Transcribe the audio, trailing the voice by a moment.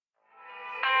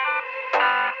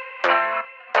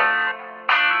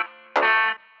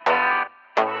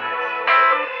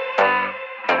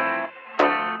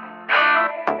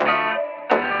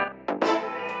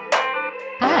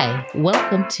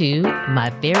Welcome to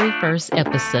my very first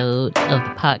episode of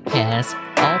the podcast,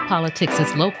 All Politics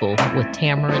is Local with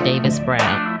Tamara Davis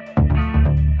Brown.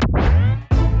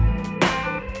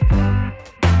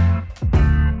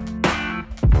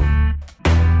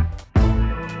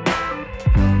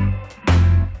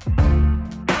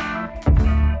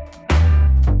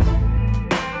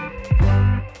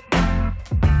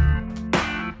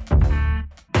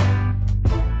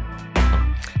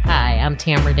 I'm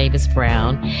Tamara Davis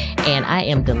Brown, and I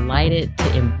am delighted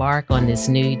to embark on this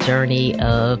new journey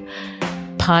of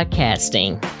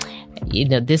podcasting. You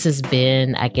know, this has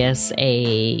been, I guess,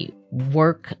 a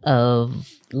work of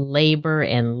labor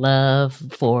and love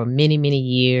for many, many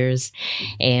years,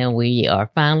 and we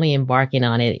are finally embarking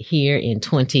on it here in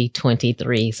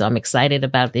 2023. So I'm excited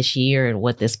about this year and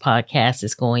what this podcast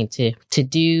is going to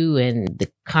do and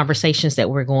the conversations that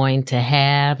we're going to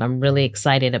have. I'm really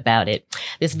excited about it.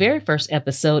 This very first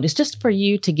episode is just for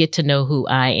you to get to know who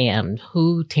I am,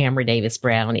 who Tamara Davis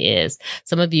Brown is.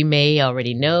 Some of you may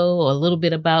already know a little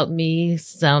bit about me.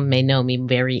 Some may know me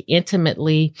very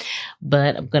intimately,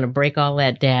 but I'm going to break all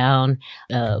that down,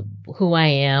 who I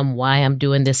am, why I'm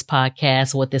doing this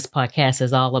podcast, what this podcast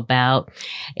is all about.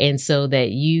 And so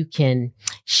that you can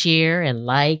share and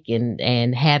like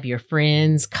and have your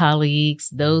friends, colleagues,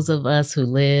 those of us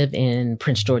who live in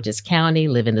Prince George's County,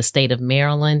 live in the state of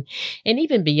Maryland, and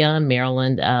even beyond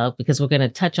Maryland, because we're going to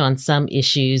touch on some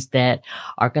issues that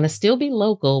are going to still be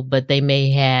local, but they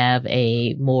may have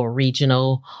a more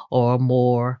regional or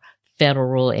more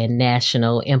federal and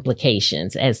national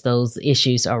implications as those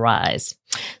issues arise.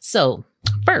 So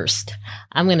first,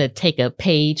 I'm going to take a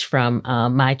page from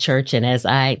my church, and as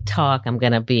I talk, I'm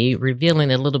going to be revealing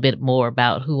a little bit more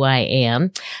about who I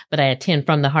am. But I attend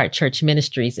From the Heart Church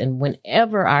Ministries, and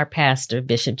whenever our pastor,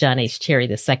 Bishop John H. Cherry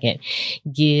II,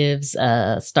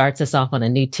 starts us off on a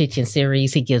new teaching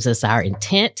series, he gives us our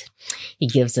intent, he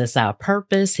gives us our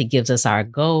purpose, he gives us our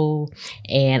goal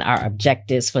and our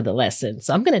objectives for the lesson.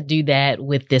 So I'm going to do that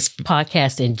with this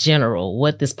podcast in general,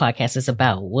 what this podcast is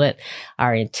about, what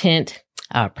our intent,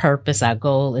 our purpose, our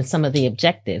goal, and some of the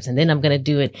objectives. And then I'm going to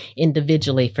do it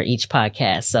individually for each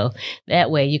podcast. So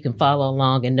that way you can follow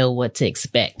along and know what to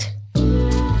expect.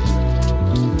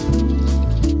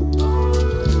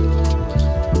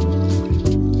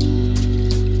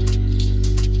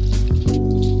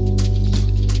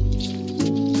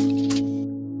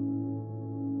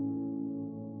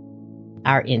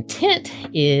 Our intent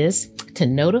is to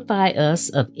notify us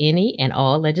of any and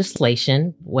all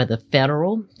legislation, whether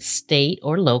federal, state,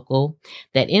 or local,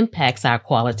 that impacts our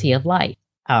quality of life.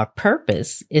 Our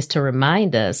purpose is to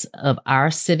remind us of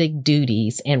our civic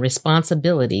duties and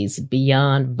responsibilities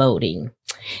beyond voting.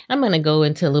 I'm going to go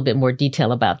into a little bit more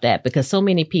detail about that because so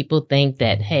many people think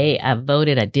that, hey, I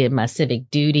voted, I did my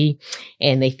civic duty,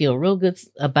 and they feel real good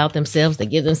about themselves. They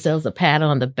give themselves a pat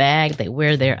on the back. They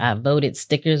wear their I voted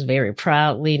stickers very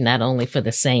proudly, not only for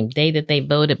the same day that they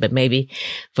voted, but maybe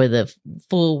for the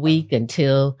full week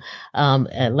until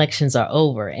elections are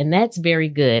over. And that's very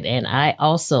good. And I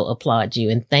also applaud you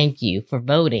and thank you for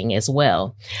voting as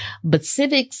well. But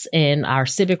civics and our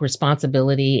civic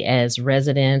responsibility as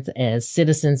residents, as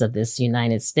citizens of this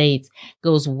United States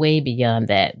goes way beyond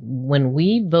that. When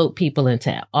we vote people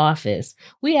into office,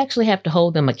 we actually have to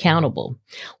hold them accountable.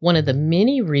 One of the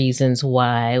many reasons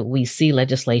why we see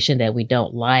legislation that we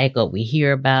don't like, or we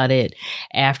hear about it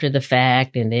after the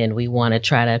fact, and then we want to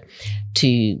try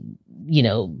to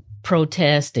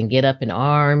protest and get up in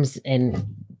arms and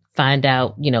find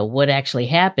out, what actually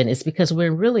happened, is because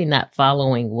we're really not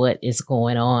following what is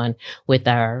going on with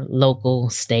our local,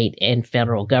 state, and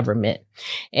federal government.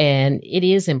 And it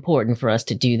is important for us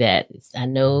to do that. I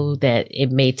know that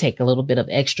it may take a little bit of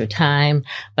extra time,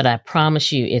 but I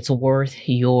promise you it's worth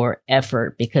your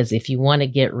effort, because if you want to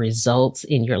get results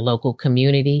in your local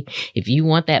community, if you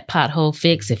want that pothole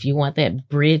fixed, if you want that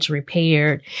bridge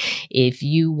repaired, if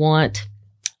you want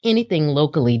anything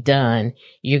locally done,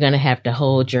 you're going to have to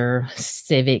hold your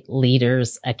civic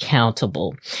leaders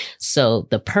accountable. So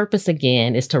the purpose,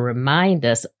 again, is to remind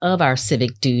us of our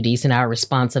civic duties and our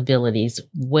responsibilities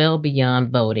well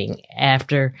beyond voting.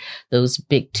 After those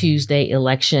big Tuesday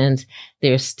elections,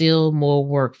 there's still more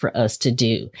work for us to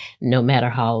do. No matter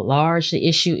how large the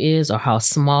issue is or how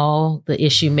small the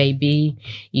issue may be,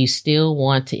 you still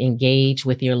want to engage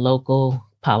with your local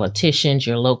politicians,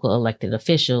 your local elected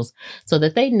officials, so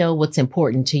that they know what's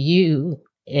important to you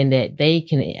and that they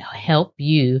can help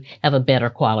you have a better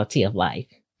quality of life.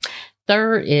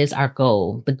 Third is our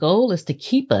goal. The goal is to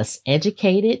keep us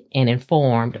educated and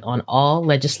informed on all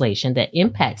legislation that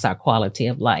impacts our quality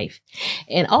of life.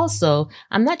 And also,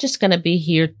 I'm not just going to be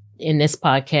here in this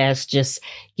podcast just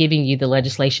giving you the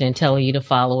legislation and telling you to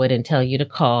follow it and tell you to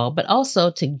call, but also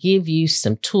to give you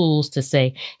some tools to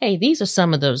say, hey, these are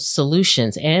some of the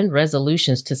solutions and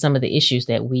resolutions to some of the issues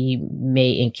that we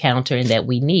may encounter and that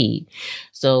we need.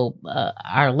 So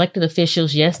our elected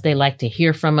officials, yes, they like to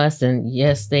hear from us. And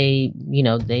yes, they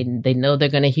know they're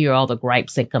going to hear all the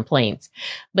gripes and complaints.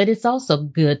 But it's also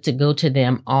good to go to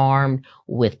them armed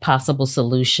with possible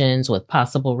solutions, with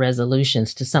possible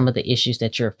resolutions to some of the issues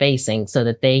that you're facing so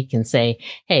that they can say,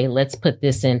 hey, let's put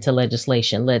this into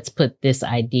legislation. Let's put this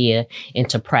idea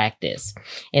into practice.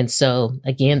 And so,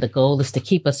 again, the goal is to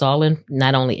keep us all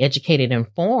not only educated and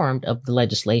informed of the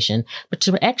legislation, but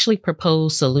to actually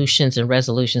propose solutions and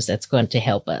resolutions that's going to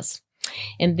help us.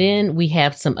 And then we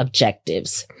have some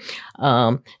objectives.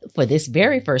 For this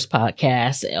very first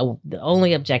podcast, the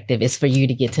only objective is for you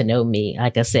to get to know me.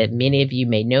 Like I said, many of you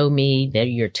may know me, that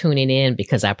you're tuning in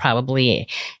because I probably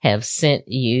have sent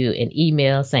you an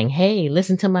email saying, hey,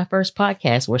 listen to my first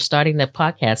podcast. We're starting the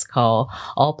podcast called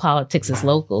All Politics is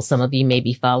Local. Some of you may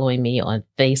be following me on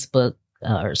Facebook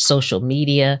or social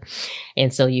media.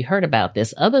 And so you heard about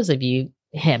this. Others of you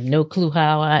have no clue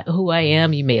who I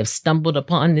am. You may have stumbled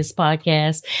upon this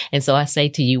podcast. And so I say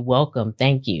to you, welcome.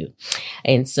 Thank you.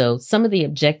 And so some of the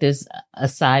objectives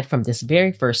aside from this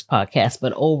very first podcast,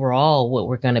 but overall, what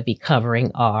we're going to be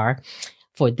covering are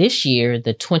for this year,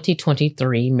 the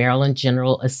 2023 Maryland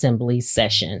General Assembly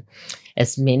session.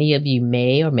 As many of you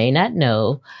may or may not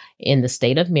know, in the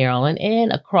state of Maryland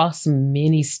and across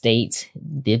many states,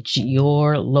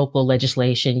 your local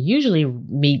legislation usually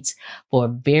meets for a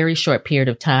very short period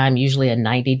of time, usually a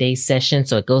 90-day session.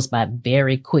 So it goes by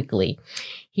very quickly.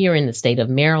 Here in the state of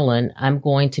Maryland, I'm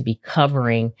going to be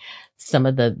covering some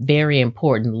of the very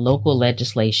important local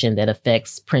legislation that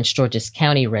affects Prince George's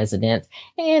County residents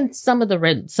and some of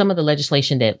the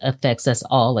legislation that affects us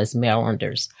all as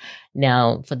Marylanders.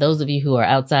 Now, for those of you who are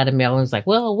outside of Maryland, it's like,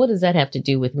 well, what does that have to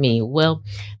do with me? Well,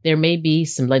 there may be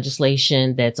some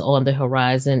legislation that's on the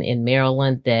horizon in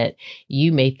Maryland that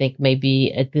you may think may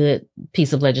be a good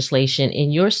piece of legislation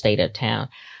in your state or town.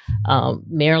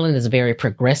 Maryland is a very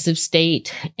progressive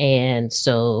state, and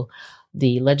so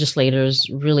the legislators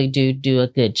really do a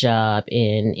good job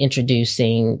in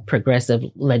introducing progressive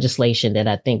legislation that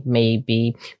I think may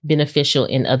be beneficial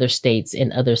in other states,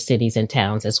 in other cities and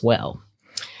towns as well.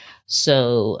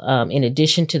 So in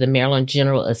addition to the Maryland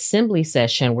General Assembly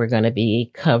session, we're going to be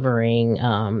covering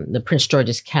the Prince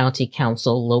George's County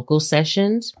Council local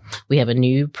sessions. We have a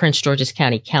new Prince George's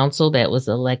County Council that was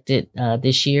elected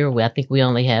this year. I think we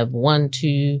only have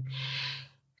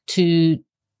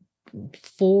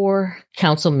 4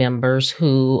 council members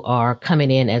who are coming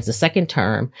in as a second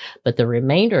term, but the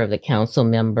remainder of the council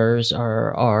members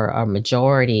are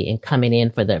majority and coming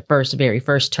in for the very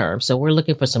first term. So we're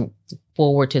looking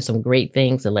forward to some great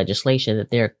things and legislation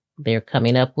that they're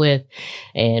coming up with,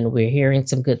 and we're hearing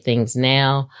some good things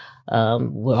now.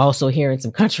 We're also hearing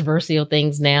some controversial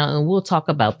things now, and we'll talk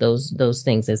about those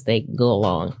things as they go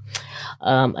along.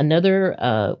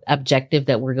 Another objective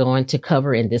that we're going to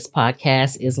cover in this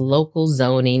podcast is local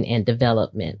zoning and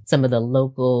development. Some of the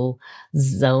local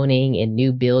zoning and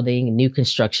new building, new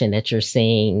construction that you're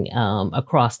seeing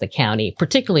across the county,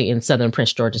 particularly in southern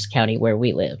Prince George's County where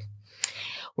we live.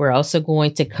 We're also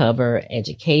going to cover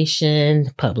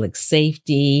education, public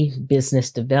safety,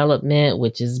 business development,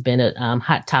 which has been a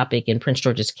hot topic in Prince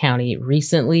George's County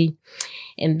recently.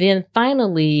 And then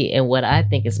finally, and what I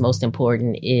think is most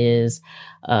important, is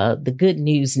the Good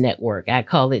News Network. I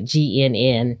call it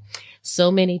GNN. So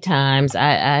many times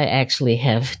I actually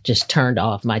have just turned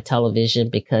off my television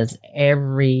because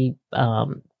every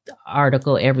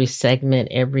article, every segment,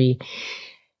 every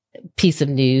piece of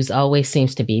news always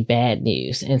seems to be bad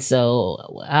news. And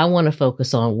so I want to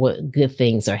focus on what good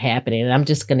things are happening. And I'm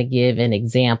just going to give an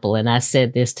example. And I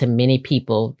said this to many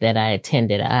people that I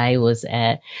attended. I was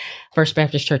at First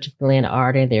Baptist Church of Glen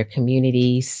Arden, their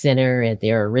community center at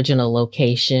their original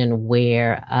location,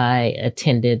 where I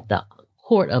attended the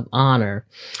Court of Honor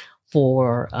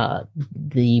for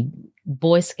the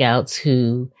Boy Scouts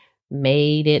who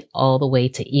made it all the way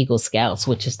to Eagle Scouts,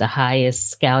 which is the highest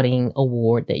scouting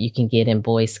award that you can get in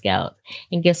Boy Scouts.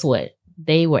 And guess what?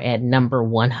 They were at number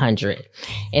 100.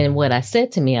 And what I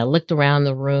said to me, I looked around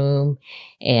the room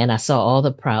and I saw all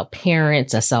the proud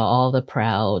parents. I saw all the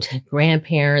proud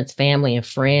grandparents, family and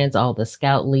friends, all the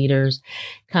scout leaders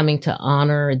coming to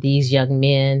honor these young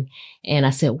men. And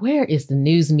I said, where is the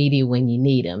news media when you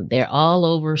need them? They're all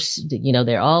over,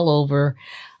 they're all over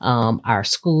our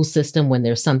school system when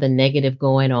there's something negative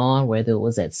going on, whether it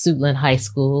was at Suitland High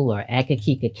School or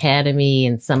Accokeek Academy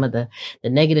and some of the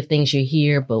negative things you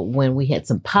hear. But when we had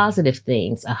some positive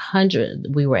things,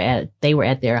 they were at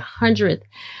their 100th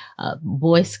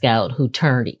Boy Scout who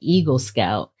turned Eagle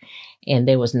Scout. And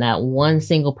there was not one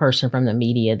single person from the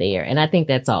media there. And I think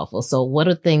that's awful. So what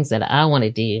are things that I want to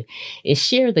do is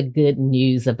share the good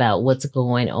news about what's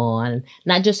going on,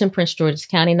 not just in Prince George's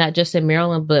County, not just in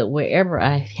Maryland, but wherever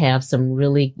I have some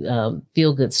really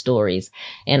feel good stories.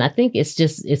 And I think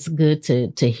it's good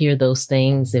to hear those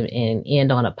things and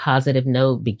end on a positive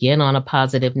note, begin on a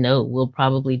positive note. We'll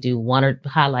probably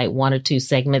highlight one or two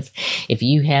segments. If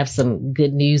you have some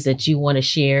good news that you want to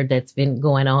share that's been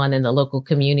going on in the local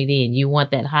community and you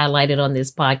want that highlighted on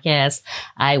this podcast,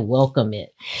 I welcome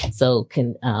it. So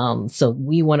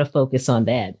we want to focus on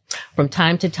that. From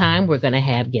time to time, we're going to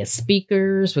have guest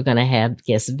speakers. We're going to have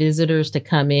guest visitors to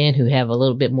come in who have a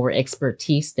little bit more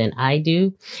expertise than I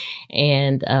do.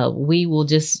 And we will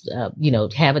just,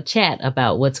 have a chat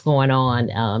about what's going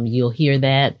on. You'll hear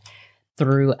that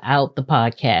throughout the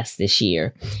podcast this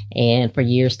year and for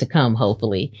years to come,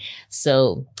 hopefully.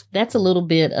 So that's a little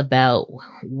bit about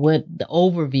what the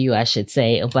overview, I should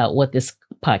say, about what this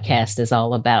podcast is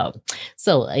all about.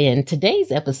 So in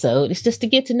today's episode, it's just to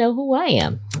get to know who I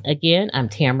am. Again, I'm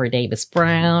Tamara Davis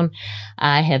Brown.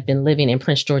 I have been living in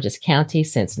Prince George's County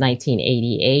since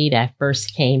 1988. I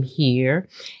first came here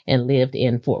and lived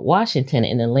in Fort Washington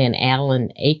in the Lynn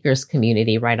Allen Acres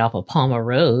community right off of Palmer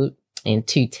Road in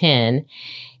 210.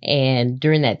 And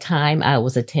during that time, I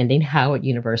was attending Howard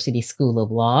University School of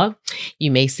Law.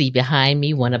 You may see behind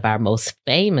me one of our most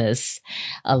famous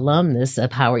alumnus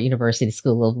of Howard University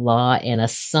School of Law and a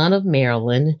son of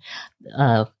Maryland,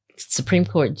 Supreme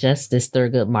Court Justice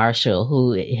Thurgood Marshall,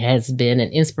 who has been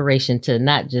an inspiration to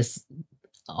not just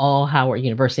all Howard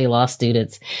University law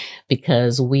students,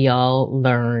 because we all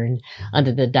learned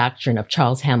under the doctrine of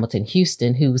Charles Hamilton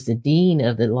Houston, who was the dean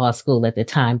of the law school at the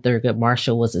time Thurgood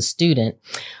Marshall was a student,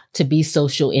 to be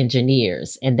social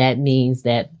engineers. And that means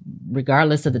that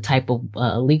regardless of the type of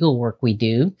legal work we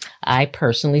do, I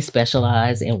personally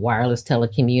specialize in wireless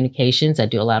telecommunications. I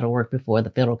do a lot of work before the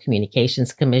Federal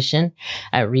Communications Commission.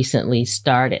 I recently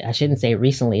started, I shouldn't say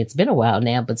recently, it's been a while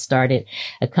now, but started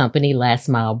a company, Last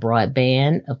Mile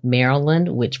Broadband of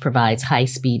Maryland, which provides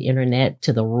high-speed internet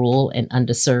to the rural and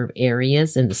underserved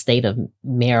areas in the state of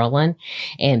Maryland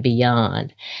and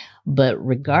beyond. But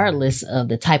regardless of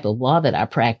the type of law that I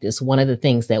practice, one of the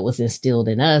things that was instilled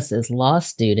in us as law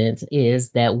students is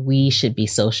that we should be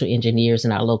social engineers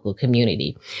in our local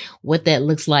community. What that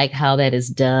looks like, how that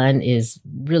is done, is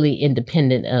really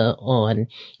independent on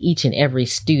each and every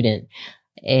student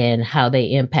and how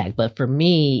they impact. But for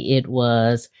me, it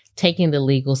was taking the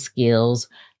legal skills,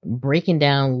 breaking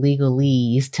down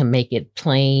legalese to make it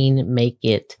plain, make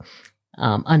it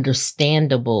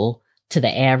understandable to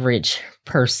the average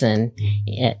person,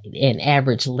 an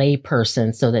average lay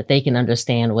person, so that they can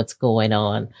understand what's going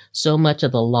on. So much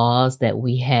of the laws that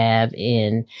we have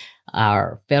in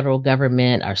our federal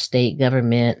government, our state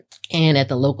government, and at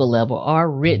the local level are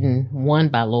written, one,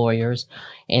 by lawyers,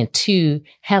 and two,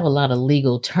 have a lot of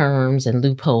legal terms and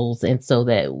loopholes. And so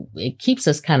that it keeps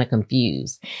us kind of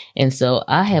confused. And so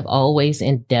I have always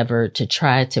endeavored to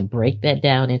try to break that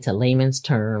down into layman's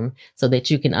term so that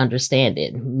you can understand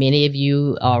it. Many of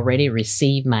you already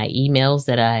received my emails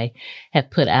that I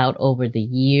have put out over the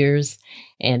years.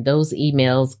 And those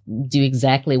emails do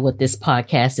exactly what this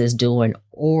podcast is doing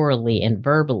orally and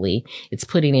verbally. It's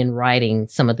putting in writing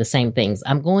some of the same things.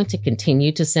 I'm going to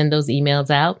continue to send those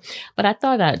emails out, but I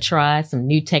thought I'd try some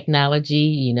new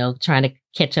technology, trying to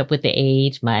catch up with the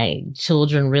age. My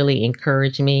children really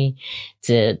encourage me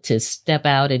to step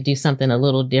out and do something a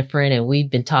little different. And we've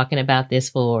been talking about this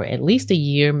for at least a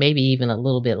year, maybe even a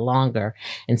little bit longer.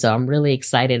 And so I'm really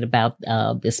excited about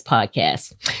this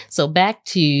podcast. So back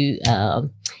to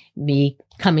me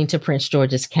coming to Prince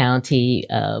George's County,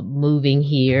 moving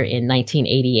here in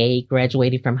 1988,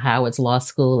 graduating from Howard's Law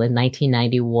School in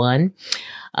 1991.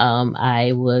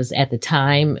 I was at the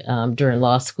time during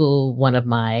law school, one of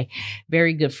my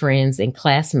very good friends and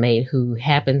classmate who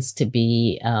happens to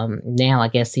be now, I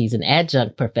guess he's an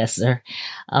adjunct professor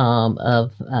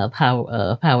of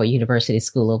Howard University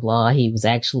School of Law. He was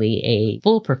actually a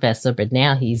full professor, but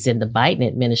now he's in the Biden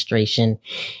administration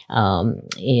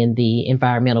in the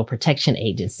Environmental Protection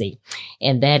Agency.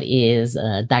 And that is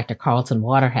Dr. Carlton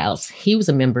Waterhouse. He was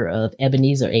a member of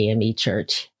Ebenezer AME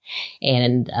Church.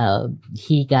 And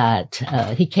he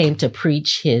came to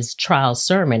preach his trial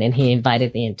sermon, and he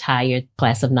invited the entire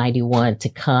class of 91 to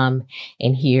come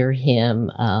and hear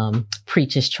him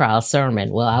preach his trial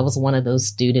sermon. Well, I was one of those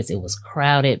students. It was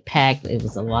crowded, packed. It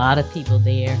was a lot of people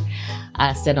there.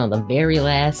 I sat on the very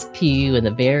last pew in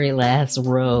the very last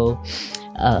row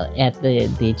at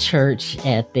the church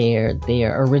at their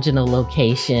original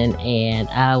location, and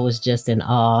I was just in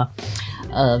awe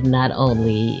of not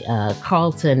only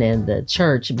Carlton and the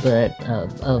church, but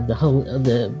of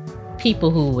the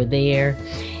people who were there.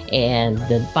 And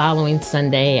the following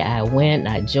Sunday, I went,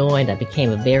 I joined, I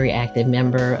became a very active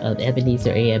member of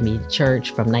Ebenezer AME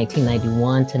Church from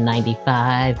 1991 to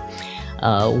 95.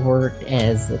 Worked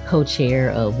as the co-chair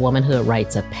of Womanhood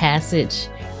Rites of Passage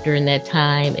during that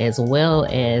time, as well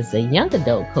as a young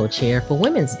adult co-chair for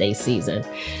Women's Day season.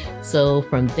 So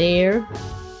from there,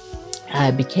 I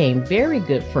became very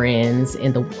good friends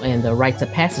in the Rites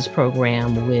of Passage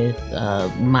program with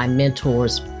my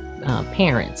mentor's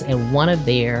parents. And one of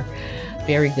their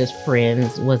very good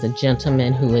friends was a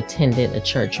gentleman who attended a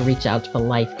church, Reach Out for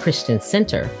Life Christian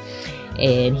Center.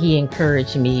 And he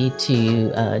encouraged me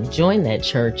to join that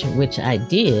church, which I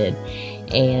did.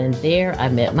 And there I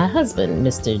met my husband,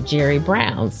 Mr. Jerry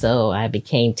Brown. So I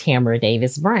became Tamara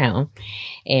Davis Brown.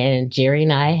 And Jerry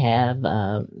and I have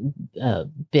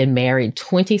been married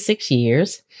 26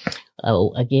 years.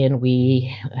 Again,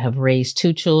 we have raised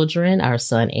 2 children, our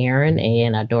son Aaron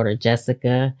and our daughter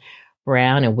Jessica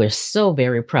Brown, and we're so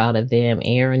very proud of them.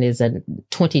 Aaron is a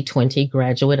 2020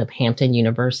 graduate of Hampton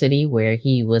University, where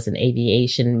he was an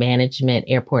aviation management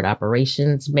airport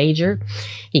operations major.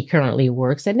 He currently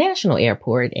works at National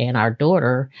Airport, and our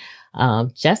daughter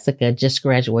Jessica just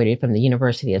graduated from the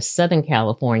University of Southern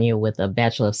California with a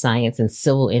Bachelor of Science in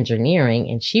Civil Engineering,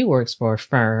 and she works for a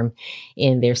firm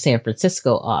in their San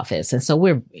Francisco office. And so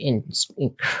we're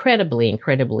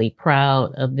incredibly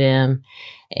proud of them.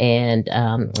 And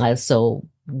so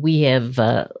we have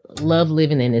loved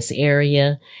living in this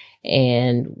area,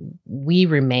 and we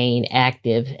remain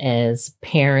active as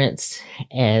parents,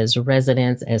 as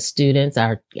residents, as students.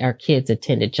 Our kids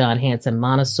attended John Hanson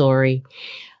Montessori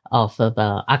off of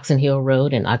Oxon Hill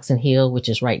Road in Oxon Hill, which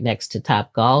is right next to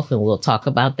Top Golf. And we'll talk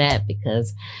about that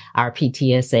because our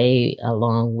PTSA,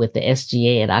 along with the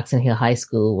SGA at Oxon Hill High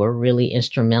School, were really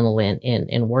instrumental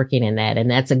in working in that. And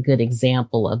that's a good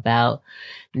example about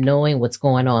knowing what's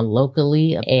going on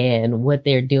locally and what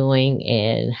they're doing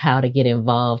and how to get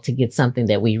involved to get something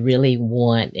that we really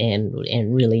want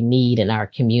and really need in our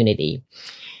community.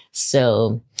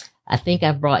 So I think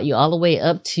I've brought you all the way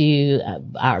up to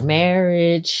our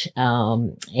marriage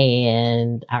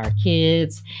and our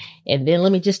kids. And then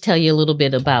let me just tell you a little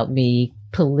bit about me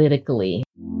politically.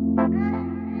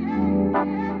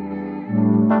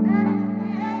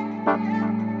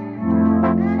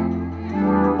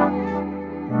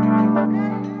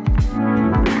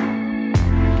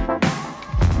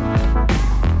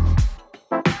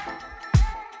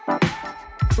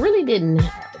 Really didn't.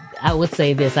 I would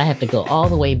say this, I have to go all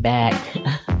the way back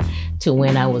to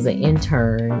when I was an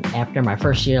intern after my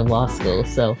first year of law school.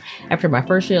 So after my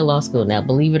first year of law school, now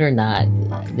believe it or not,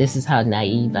 this is how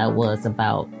naive I was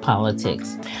about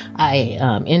politics. I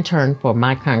interned for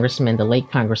my congressman, the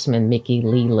late Congressman Mickey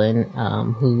Leland,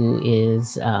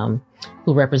 who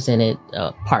represented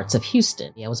parts of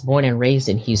Houston. I was born and raised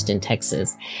in Houston,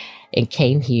 Texas, and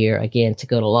came here again to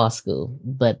go to law school.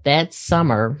 But that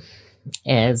summer,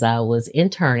 as I was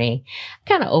interning, I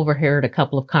kind of overheard a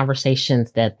couple of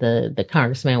conversations that the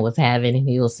congressman was having, and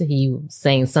he was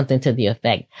saying something to the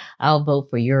effect, "I'll vote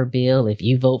for your bill if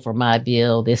you vote for my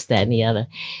bill," this, that, and the other.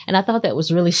 And I thought that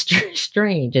was really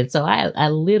strange. And so I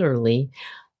literally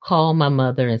called my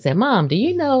mother and said, "Mom, do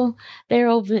you know they're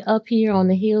up here on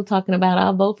the hill talking about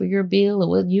I'll vote for your bill or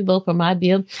will you vote for my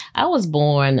bill?" I was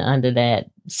born under that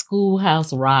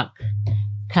schoolhouse rock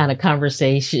kind of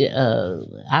conversation.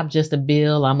 I'm just a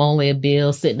bill. I'm only a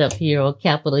bill sitting up here on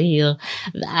Capitol Hill.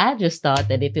 I just thought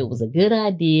that if it was a good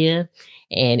idea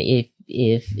and if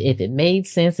it made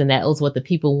sense and that was what the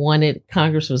people wanted,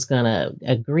 Congress was going to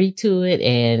agree to it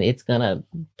and it's going to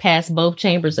pass both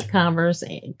chambers of Congress,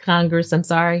 and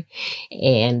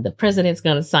the president's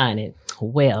going to sign it.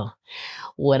 Well,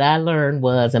 what I learned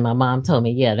was, and my mom told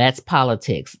me, yeah, that's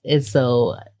politics. And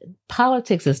so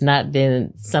politics has not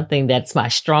been something that's my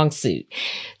strong suit.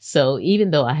 So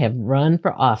even though I have run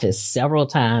for office several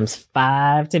times,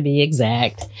 5 to be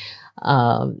exact,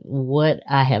 what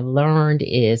I have learned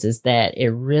is that it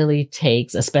really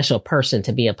takes a special person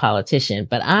to be a politician,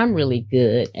 but I'm really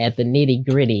good at the nitty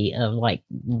gritty of like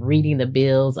reading the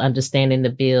bills, understanding the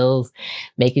bills,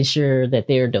 making sure that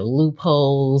there are no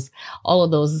loopholes, all of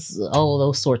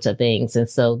those sorts of things. And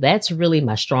so that's really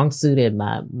my strong suit and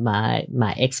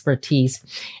my expertise.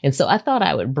 And so I thought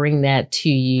I would bring that to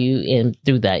you in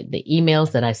through the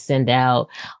emails that I send out,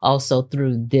 also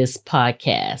through this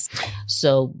podcast.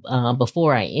 So,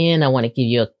 before I end, I want to give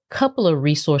you a couple of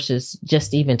resources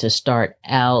just even to start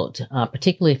out,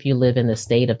 particularly if you live in the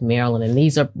state of Maryland. And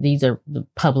these are the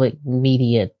public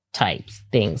media types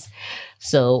things.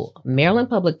 So Maryland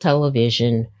Public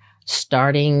Television,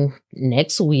 starting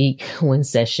next week when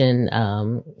session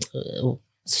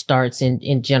starts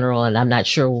in general, and I'm not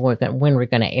sure when we're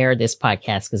going to air this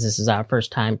podcast because this is our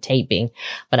first time taping,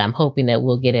 but I'm hoping that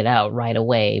we'll get it out right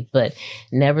away. But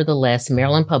nevertheless,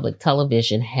 Maryland Public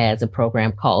Television has a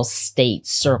program called State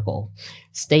Circle.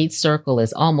 State Circle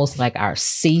is almost like our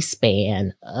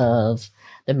C-SPAN of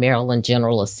the Maryland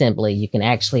General Assembly. You can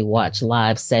actually watch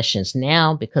live sessions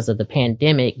now because of the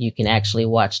pandemic. You can actually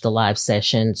watch the live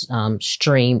sessions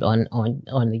streamed on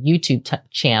the YouTube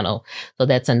channel. So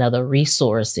that's another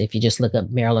resource. If you just look up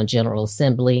Maryland General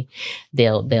Assembly,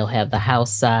 they'll have the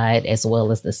House side as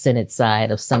well as the Senate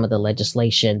side of some of the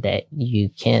legislation that you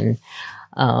can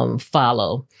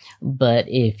follow. But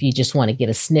if you just want to get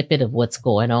a snippet of what's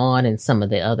going on in some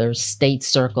of the other, State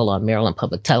Circle on Maryland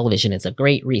Public Television is a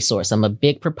great resource. I'm a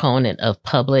big proponent of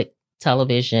public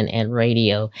television and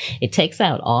radio. It takes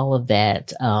out all of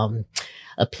that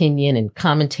opinion and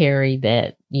commentary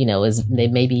that, they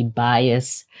may be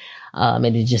biased.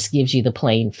 And it just gives you the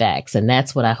plain facts. And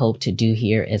that's what I hope to do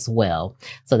here as well.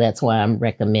 So that's why I'm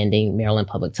recommending Maryland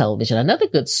Public Television. Another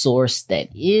good source that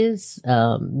is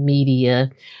media,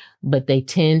 but they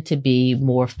tend to be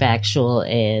more factual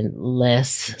and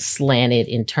less slanted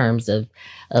in terms of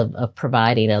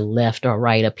providing a left or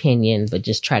right opinion, but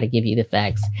just try to give you the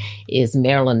facts, is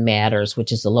Maryland Matters,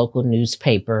 which is a local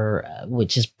newspaper,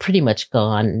 which is pretty much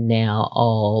gone now,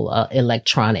 all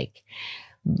electronic.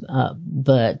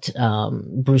 But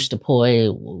Bruce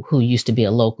DePoy, who used to be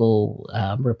a local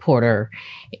reporter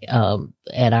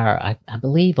at I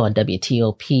believe on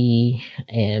WTOP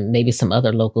and maybe some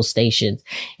other local stations,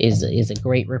 is a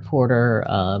great reporter.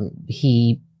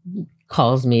 He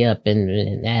calls me up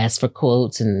and asks for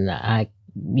quotes, and I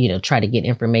try to get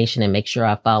information and make sure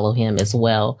I follow him as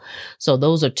well. So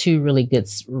those are two really good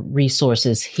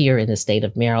resources here in the state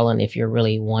of Maryland if you're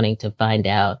really wanting to find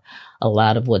out a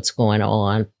lot of what's going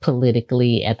on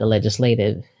politically at the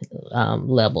legislative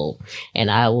level. And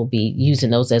I will be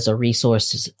using those as a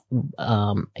resource,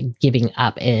 giving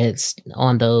op-eds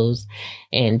on those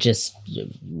and just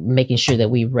making sure that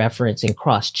we reference and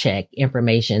cross-check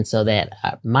information so that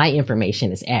my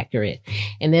information is accurate.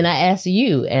 And then I ask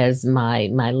you as my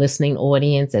listening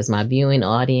audience, as my viewing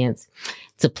audience,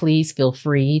 to please feel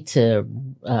free to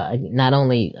not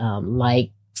only like,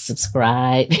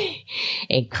 subscribe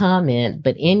and comment,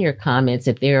 but in your comments,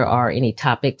 if there are any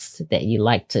topics that you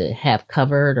like to have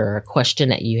covered or a question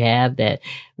that you have that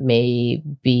may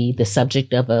be the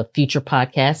subject of a future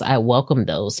podcast, I welcome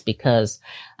those because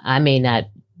I may not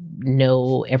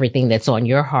know everything that's on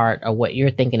your heart or what you're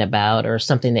thinking about or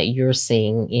something that you're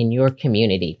seeing in your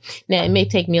community. Now, it may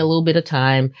take me a little bit of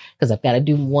time because I've got to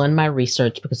do my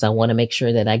research because I want to make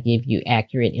sure that I give you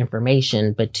accurate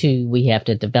information. But two, we have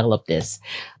to develop this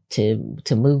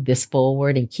to move this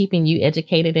forward and keeping you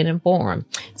educated and informed.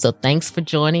 So thanks for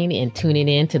joining and tuning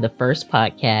in to the first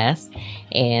podcast.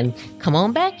 And come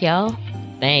on back, y'all.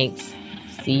 Thanks.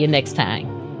 See you next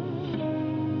time.